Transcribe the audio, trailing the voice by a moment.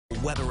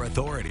Weather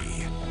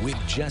Authority with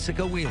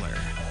Jessica Wheeler.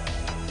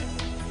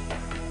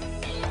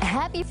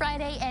 Happy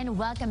Friday and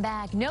welcome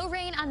back. No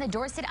rain on the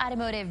Dorset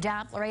Automotive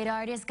Doppler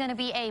radar. It is going to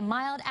be a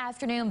mild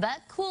afternoon,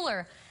 but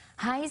cooler.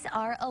 Highs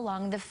are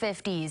along the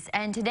 50s.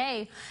 And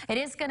today, it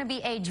is going to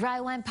be a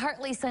dry one,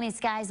 partly sunny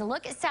skies. A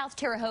look at South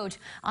Terre Haute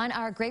on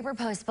our Graber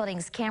Post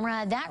Buildings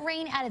camera. That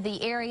rain out of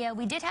the area.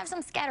 We did have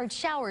some scattered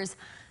showers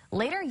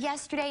later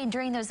yesterday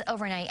during those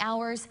overnight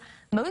hours.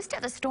 Most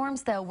of the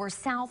storms, though, were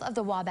south of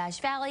the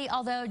Wabash Valley,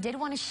 although did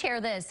want to share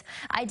this.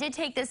 I did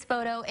take this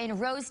photo in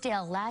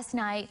Rosedale last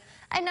night.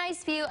 A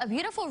nice view, a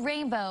beautiful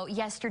rainbow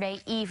yesterday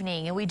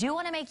evening. And we do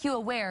want to make you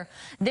aware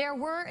there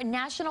were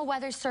National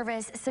Weather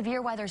Service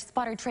severe weather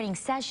spotter training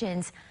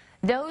sessions.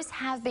 Those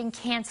have been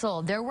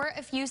canceled. There were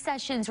a few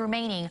sessions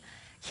remaining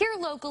here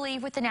locally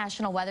with the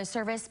National Weather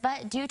Service,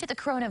 but due to the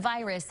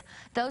coronavirus,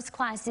 those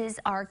classes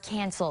are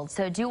canceled.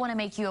 So do want to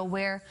make you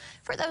aware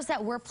for those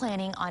that were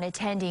planning on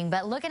attending.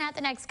 But looking at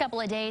the next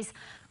couple of days,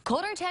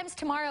 colder temps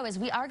tomorrow as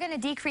we are going to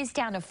decrease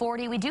down to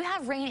 40. We do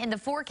have rain in the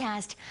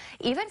forecast,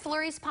 even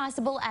flurries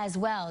possible as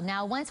well.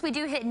 Now, once we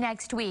do hit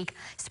next week,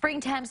 spring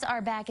temps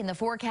are back in the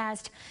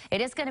forecast. It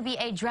is going to be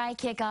a dry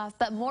kickoff,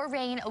 but more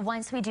rain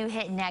once we do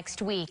hit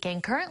next week.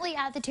 And currently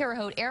at the Terre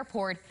Haute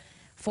Airport,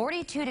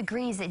 42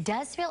 degrees. It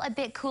does feel a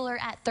bit cooler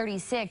at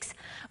 36.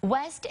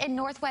 West and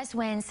northwest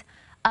winds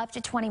up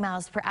to 20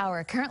 miles per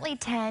hour. Currently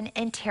 10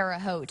 in Terre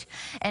Haute.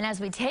 And as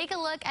we take a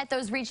look at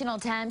those regional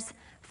temps,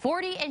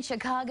 40 in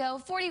Chicago,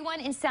 41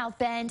 in South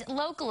Bend.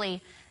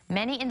 Locally,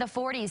 many in the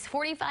 40s,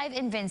 45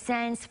 in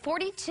Vincennes,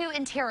 42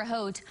 in Terre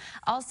Haute,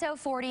 also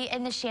 40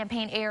 in the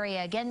Champaign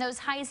area. Again, those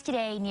highs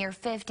today near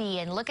 50,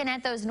 and looking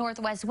at those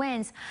northwest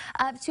winds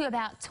up to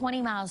about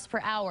 20 miles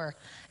per hour.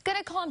 Going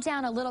to calm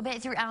down a little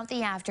bit throughout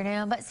the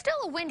afternoon, but still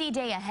a windy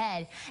day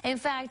ahead. In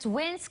fact,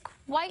 winds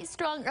quite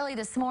strong early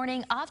this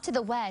morning off to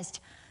the west.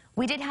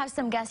 We did have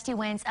some gusty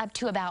winds up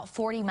to about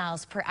 40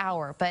 miles per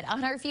hour, but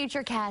on our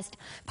futurecast,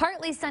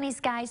 partly sunny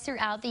skies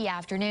throughout the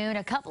afternoon,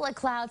 a couple of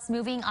clouds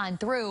moving on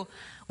through.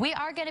 We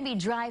are going to be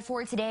dry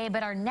for today,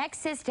 but our next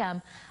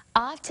system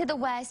off to the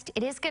west,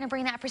 it is going to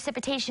bring that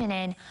precipitation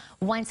in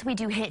once we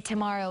do hit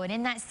tomorrow. And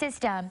in that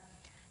system,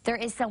 there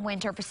is some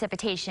winter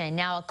precipitation.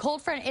 Now, a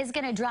cold front is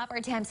going to drop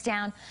our temps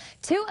down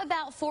to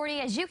about 40.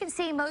 As you can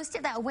see, most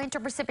of that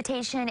winter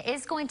precipitation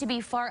is going to be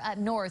far up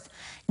north.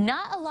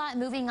 Not a lot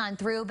moving on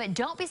through, but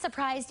don't be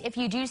surprised if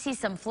you do see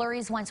some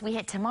flurries once we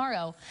hit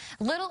tomorrow.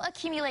 Little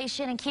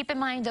accumulation, and keep in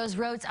mind those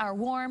roads are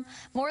warm,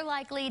 more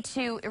likely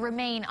to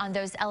remain on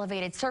those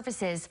elevated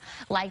surfaces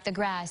like the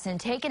grass. And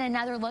taking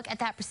another look at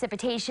that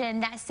precipitation,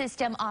 that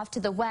system off to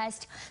the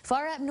west,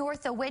 far up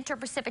north, the winter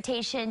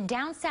precipitation,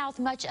 down south,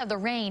 much of the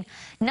rain.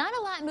 Not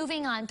a lot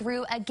moving on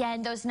through.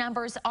 Again, those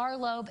numbers are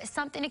low, but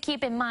something to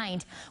keep in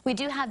mind. We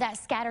do have that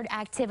scattered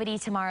activity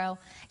tomorrow.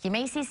 You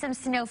may see some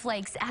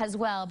snowflakes as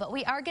well, but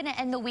we are going to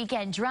end the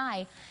weekend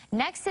dry.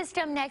 Next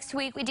system next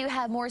week, we do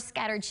have more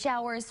scattered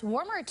showers,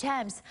 warmer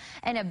temps,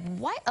 and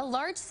a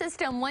large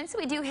system once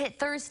we do hit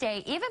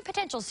Thursday, even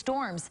potential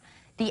storms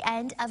the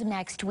end of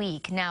next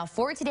week. Now,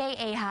 for today,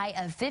 a high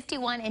of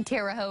 51 in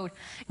Terre Haute,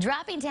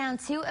 dropping down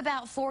to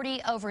about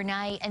 40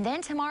 overnight. And then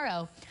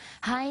tomorrow,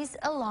 highs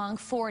along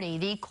 40,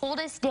 the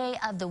coldest day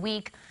of the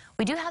week.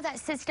 We do have that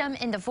system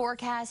in the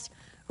forecast,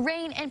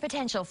 rain and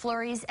potential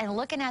flurries. And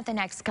looking at the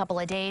next couple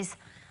of days,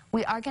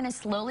 we are going to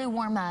slowly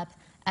warm up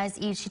as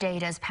each day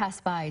does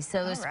pass by.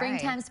 So the spring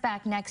temps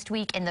back next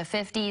week in the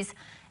 50s.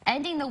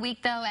 Ending the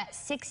week, though, at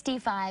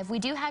 65. We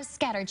do have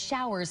scattered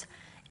showers.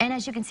 And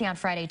as you can see on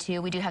Friday,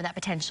 too, we do have that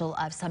potential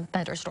of some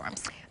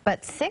thunderstorms.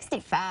 But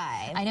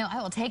 65. I know.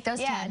 I will take those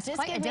temps. Just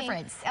quite a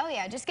difference. Oh,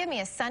 yeah. Just give me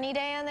a sunny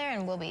day on there,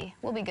 and we'll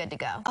be good to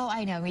go. Oh,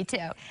 I know. Me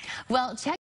too. Well, check